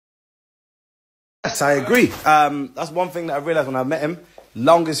Yes, I agree. That's one thing that I realised when I met him.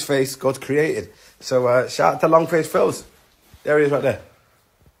 Longest face God created. So shout out to Long Face Phils. There he is right there.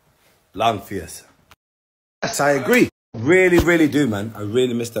 Long face. Yes, I agree. Really, really do, man. I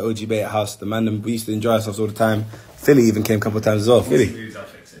really miss the OG Bay house. The man, we used to enjoy ourselves all the time. Philly even came a couple of times as well. Philly,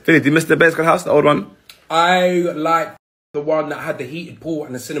 do you miss the Bay house, the old one? I like the one that had the heated pool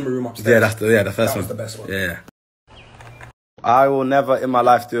and the cinema room upstairs. Yeah, that's the first one. That was the best one. Yeah. I will never in my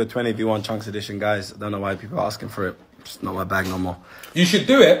life do a 20v1 Chunkz edition, guys. I don't know why people are asking for it. It's not my bag no more. You should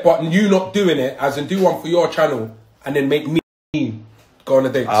do it, but you not doing it, as in do one for your channel and then make me go on a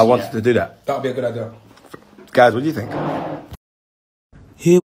date. I wanted to do that. That would be a good idea. Guys, what do you think?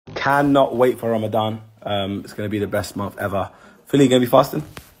 Here, cannot wait for Ramadan. It's going to be the best month ever. Philly, you going to be fasting?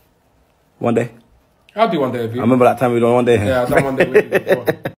 One day? I'll do one day with you. I remember that time we done one day. Yeah, I've done one day with you before.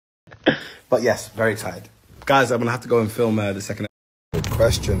 But yes, very excited. Guys, I'm going to have to go and film the second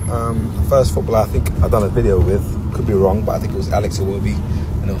question. The first footballer I think I've done a video with, could be wrong, but I think it was Alex Iwobi,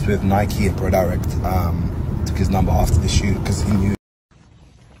 and it was with Nike and ProDirect. Took his number after the shoot because he knew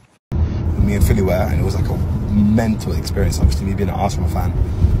who me and Philly were, and it was like a mental experience. Obviously, me being an Arsenal fan,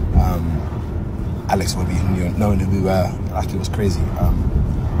 Alex Iwobi, knowing who we were, like it was crazy.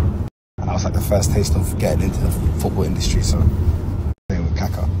 And that was like the first taste of getting into the football industry. So, playing with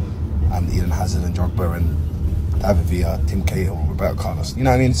Kaka and Eden Hazard and Drogba and David Villa, Tim Cahill, Roberto Carlos. You know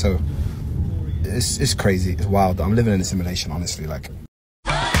what I mean? So it's crazy. It's wild. I'm living in a simulation, honestly. Like,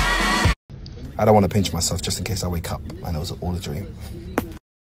 I don't want to pinch myself just in case I wake up and it was all a dream.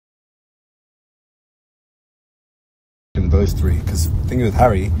 Those three, because the thing with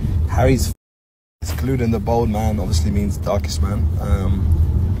Harry's excluding the bold man obviously means darkest man.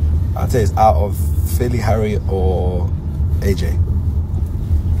 I'd say it's out of Philly, Harry, or AJ.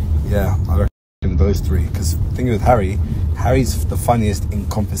 Yeah, I reckon those three, because the thing with Harry's the funniest in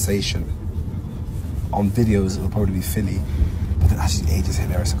conversation. On videos, it'll probably be Philly, but then actually AJ's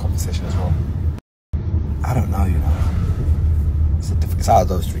hilarious in conversation as well. I don't know, you know. It's out of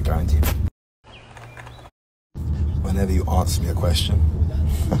those three, guaranteed. Whenever you answer me a question,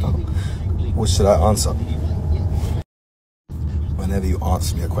 what should I answer? Whenever you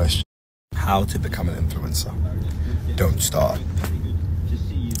answer me a question, how to become an influencer? Don't start.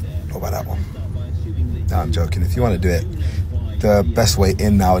 What about that one? No, I'm joking. If you want to do it, the best way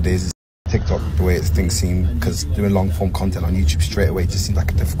in nowadays is TikTok, the way things seem, because doing long form content on YouTube straight away just seems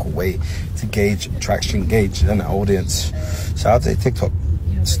like a difficult way to gauge traction, gauge an audience. So I'd say TikTok.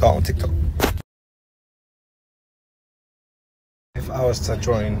 Start on TikTok. If I was to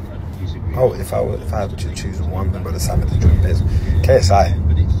join, if I had to choose one member of the Sidemen to join this, KSI.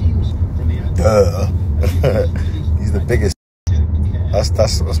 Duh. He's the biggest.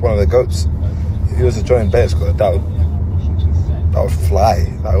 That's one of the goats. If he was to join Bear Squad, that would fly.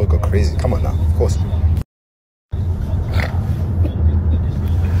 That would go crazy. Come on now, of course.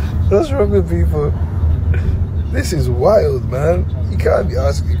 What's wrong with people? This is wild, man. You can't be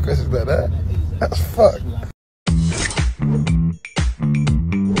asking questions like that. That's fucked.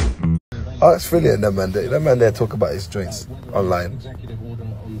 Ask Philly and that man there. That man there talk about his joints online.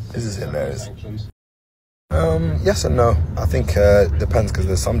 This is hilarious. Yes and no. I think it depends, because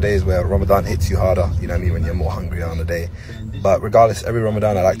there's some days where Ramadan hits you harder, you know what I mean, when you're more hungry on the day. But regardless, every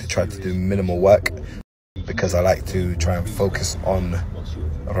Ramadan I like to try to do minimal work, because I like to try and focus on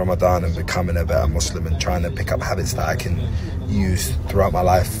Ramadan and becoming a better Muslim and trying to pick up habits that I can use throughout my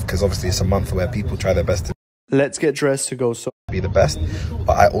life, because obviously it's a month where people try their best to let's get dressed to go so be the best,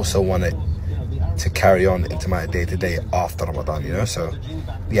 but I also want it to carry on into my day-to-day after Ramadan, you know. So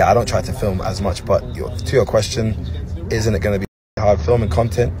yeah, I don't try to film as much, but to your question, isn't it going to be hard filming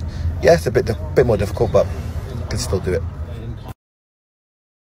content? Yeah, it's a bit more difficult, but you can still do it.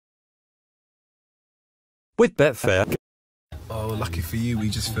 With Betfair. Oh, lucky for you, we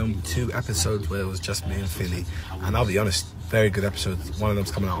just filmed 2 episodes where it was just me and Philly, and I'll be honest, very good episodes. One of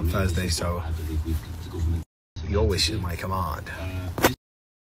them's coming out on Thursday, so your wish is my command.